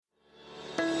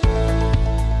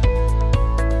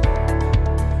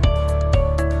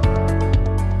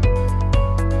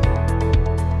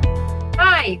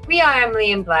are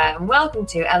Emily and Blair, and welcome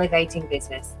to Elevating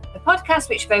Business, the podcast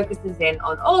which focuses in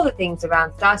on all the things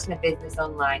around starting a business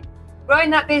online,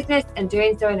 growing that business and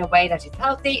doing so in a way that is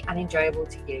healthy and enjoyable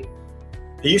to you.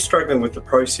 Are you struggling with the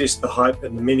process, the hype,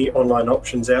 and the many online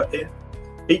options out there?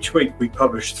 Each week we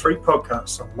publish 3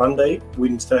 podcasts on Monday,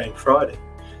 Wednesday, and Friday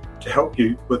to help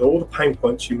you with all the pain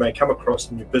points you may come across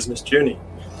in your business journey,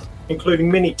 including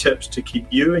many tips to keep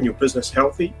you and your business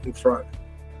healthy and thriving.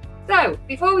 So,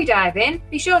 before we dive in,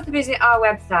 be sure to visit our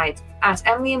website at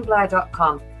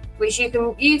emilyandblair.com, which you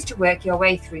can use to work your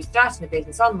way through starting a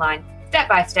business online, step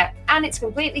by step, and it's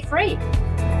completely free.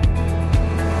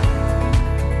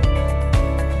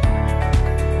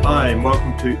 Hi, and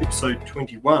welcome to episode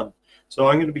 21. So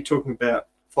I'm going to be talking about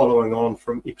following on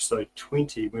from episode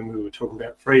 20 when we were talking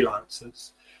about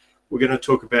freelancers. We're going to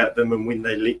talk about them and when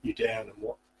they let you down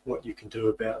and what you can do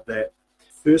about that.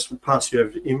 First, we'll pass you over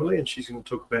to Emily, and she's going to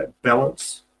talk about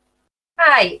balance.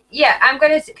 Hi, I'm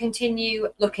going to continue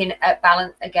looking at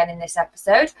balance again in this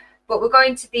episode, but we're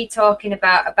going to be talking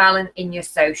about a balance in your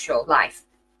social life.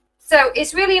 So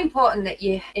it's really important that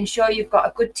you ensure you've got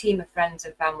a good team of friends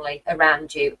and family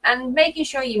around you and making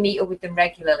sure you meet up with them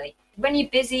regularly. When you're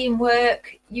busy in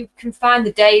work, you can find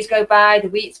the days go by, the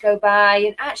weeks go by,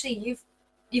 and actually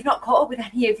you've not caught up with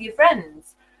any of your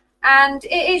friends. And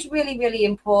it is really, really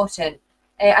important.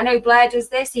 I know Blair does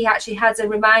this. He actually has a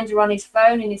reminder on his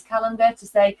phone in his calendar to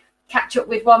say, catch up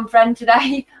with one friend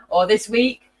today or this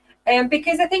week.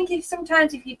 Because I think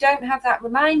sometimes if you don't have that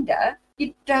reminder,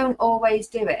 you don't always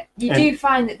do it. You do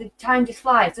find that the time just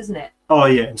flies, doesn't it? Oh,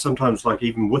 yeah. And sometimes,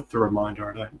 even with the reminder,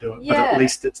 I don't do it. Yeah. But at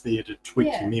least it's there to tweak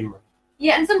your memory.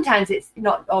 Yeah, and sometimes it's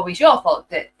not always your fault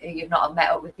that you've not met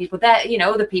up with people.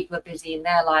 Other people are busy in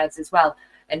their lives as well.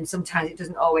 And sometimes it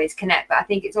doesn't always connect. But I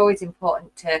think it's always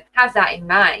important to have that in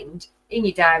mind in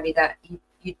your diary, that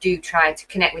you do try to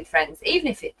connect with friends. Even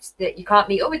if it's that you can't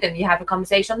meet up with them, you have a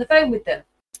conversation on the phone with them.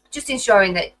 Just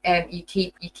ensuring that you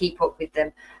keep up with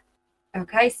them.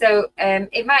 Okay, so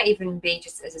it might even be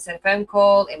just, as I said, a phone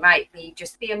call. It might be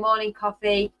just a morning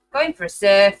coffee, going for a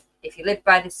surf. If you live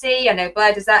by the sea, I know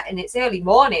Blair does that, and it's early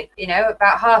morning,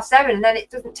 about 7:30, and then it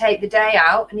doesn't take the day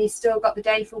out, and he's still got the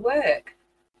day for work.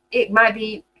 It might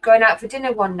be going out for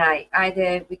dinner one night,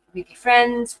 either with your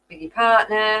friends, with your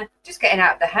partner, just getting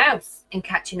out of the house and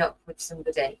catching up with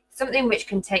somebody. Something which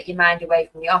can take your mind away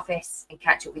from the office and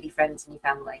catch up with your friends and your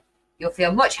family. You'll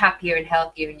feel much happier and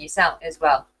healthier in yourself as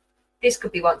well. This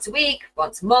could be once a week,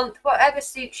 once a month, whatever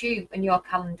suits you and your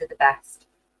calendar the best.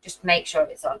 Just make sure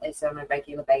it's on a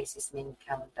regular basis in your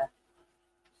calendar.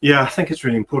 Yeah, I think it's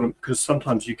really important because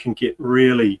sometimes you can get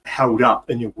really held up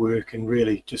in your work and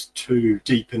really just too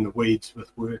deep in the weeds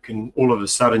with work, and all of a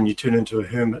sudden you turn into a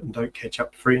hermit and don't catch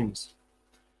up to friends.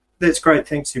 That's great.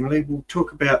 Thanks, Emily. We'll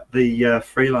talk about the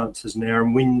freelancers now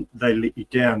and when they let you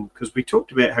down, because we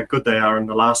talked about how good they are in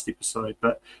the last episode,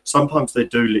 but sometimes they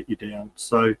do let you down.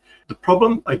 So the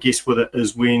problem, I guess, with it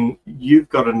is when you've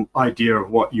got an idea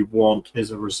of what you want as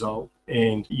a result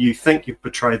and you think you've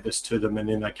portrayed this to them and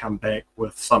then they come back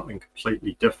with something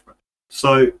completely different.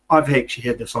 So I've actually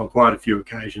had this on quite a few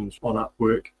occasions on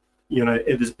Upwork.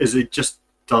 It just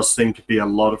does seem to be a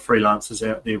lot of freelancers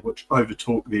out there which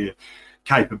overtalk their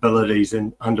capabilities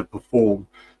and underperform,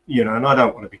 and I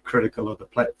don't want to be critical of the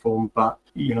platform, but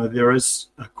there is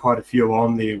quite a few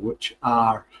on there which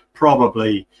are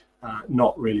probably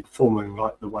not really performing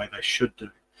like the way they should do.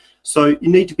 So you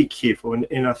need to be careful,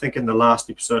 and I think in the last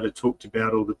episode I talked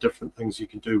about all the different things you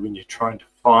can do when you're trying to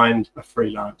find a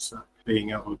freelancer, being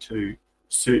able to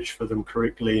search for them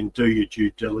correctly and do your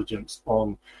due diligence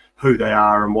on who they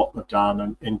are and what they've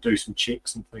done, and do some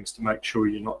checks and things to make sure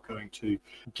you're not going to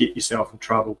get yourself in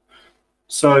trouble.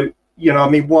 So,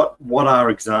 what are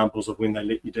examples of when they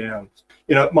let you down?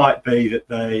 It might be that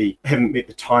they haven't met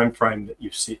the time frame that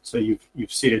you've set. So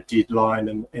you've set a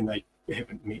deadline and they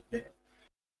haven't met that.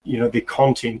 Their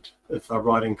content, if they're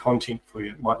writing content for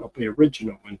you, it might not be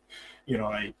original. And,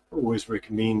 I always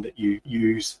recommend that you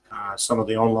use some of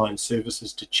the online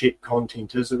services to check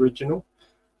content is original.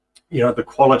 The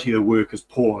quality of the work is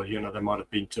poor. They might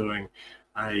have been doing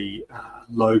a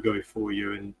logo for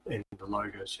you and the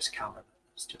logo's just covered.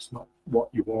 It's just not what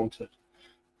you wanted.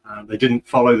 They didn't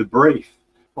follow the brief.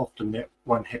 Often that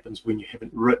one happens when you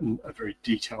haven't written a very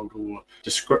detailed or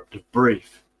descriptive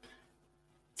brief.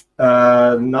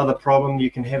 Another problem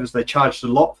you can have is they charged a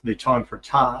lot for their time for a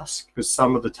task, because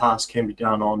some of the tasks can be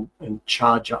done in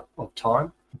charge up of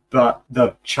time. But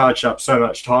they've charged up so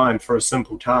much time for a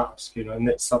simple task, and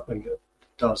that's something that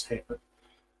does happen.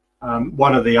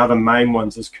 One of the other main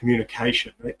ones is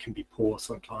communication. That can be poor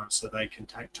sometimes, so they can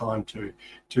take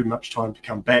too much time to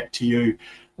come back to you,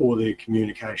 or their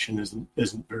communication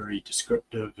isn't very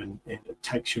descriptive, and it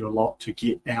takes you a lot to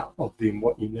get out of them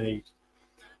what you need.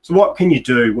 So what can you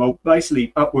do? Well,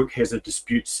 basically Upwork has a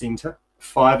dispute centre.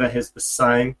 Fiverr has the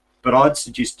same, but I'd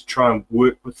suggest to try and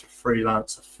work with the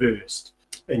freelancer first.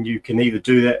 And you can either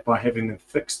do that by having them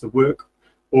fix the work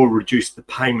or reduce the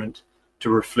payment to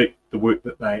reflect the work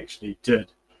that they actually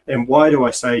did. And why do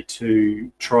I say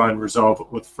to try and resolve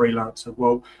it with freelancer?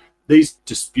 Well, these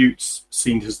disputes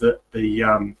centres that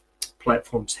the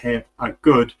platforms have are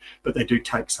good, but they do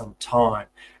take some time,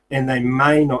 and they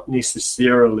may not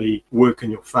necessarily work in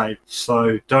your favour.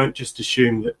 So don't just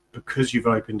assume that because you've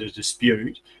opened a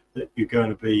dispute that you're going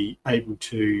to be able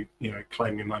to,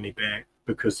 claim your money back,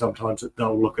 because sometimes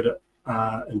they'll look at it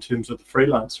in terms of the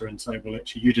freelancer and say, well,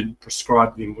 actually, you didn't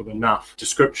prescribe them with enough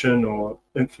description or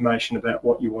information about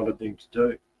what you wanted them to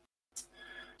do.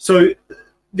 So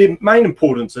the main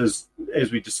importance is,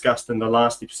 as we discussed in the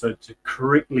last episode, to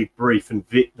correctly brief and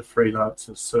vet the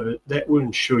freelancers, so that will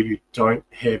ensure you don't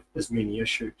have as many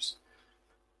issues.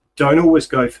 Don't always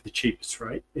go for the cheapest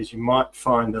rate, as you might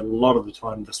find that a lot of the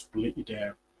time this will let you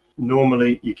down.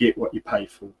 Normally, you get what you pay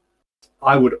for.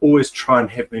 I would always try and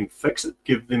have them fix it,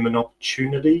 give them an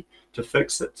opportunity to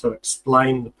fix it, so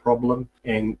explain the problem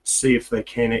and see if they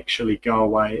can actually go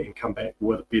away and come back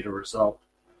with a better result.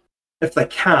 If they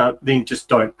can't, then just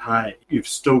don't pay. You've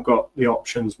still got the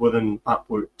options within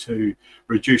Upwork to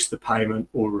reduce the payment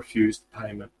or refuse the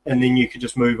payment. And then you can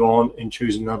just move on and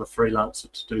choose another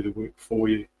freelancer to do the work for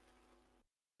you.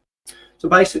 So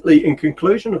basically, in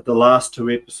conclusion of the last two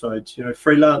episodes,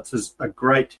 freelancers are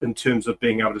great in terms of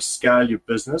being able to scale your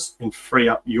business and free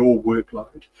up your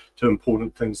workload to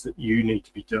important things that you need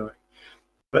to be doing.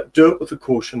 But do it with the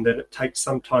caution that it takes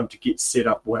some time to get set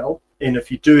up well. And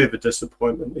if you do have a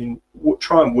disappointment, then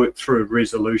try and work through a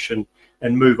resolution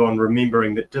and move on,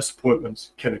 remembering that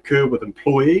disappointments can occur with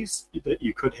employees that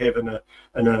you could have in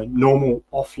a normal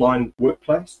offline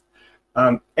workplace.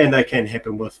 And they can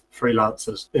happen with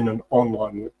freelancers in an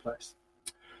online workplace.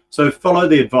 So follow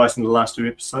the advice in the last two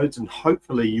episodes, and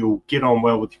hopefully you'll get on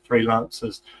well with your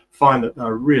freelancers, find that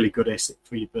they're a really good asset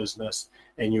for your business,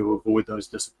 and you'll avoid those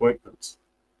disappointments.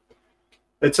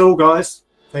 That's all, guys.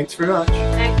 Thanks very much.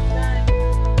 Thanks, bye.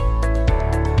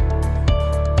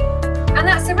 And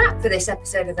that's a wrap for this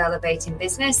episode of Elevating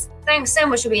Business. Thanks so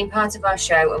much for being part of our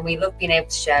show, and we love being able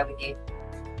to share with you.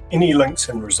 Any links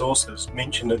and resources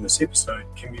mentioned in this episode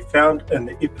can be found in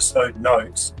the episode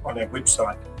notes on our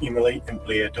website,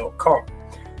 emilyandblair.com.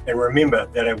 And remember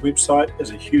that our website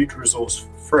is a huge resource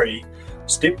for free,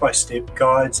 step-by-step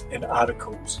guides and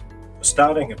articles for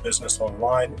starting a business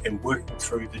online and working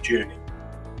through the journey.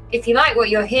 If you like what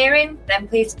you're hearing, then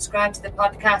please subscribe to the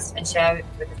podcast and share it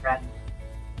with a friend.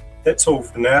 That's all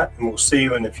for now, and we'll see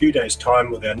you in a few days'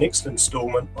 time with our next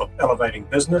installment of Elevating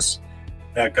Business.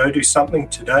 Now go do something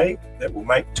today that will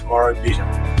make tomorrow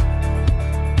better.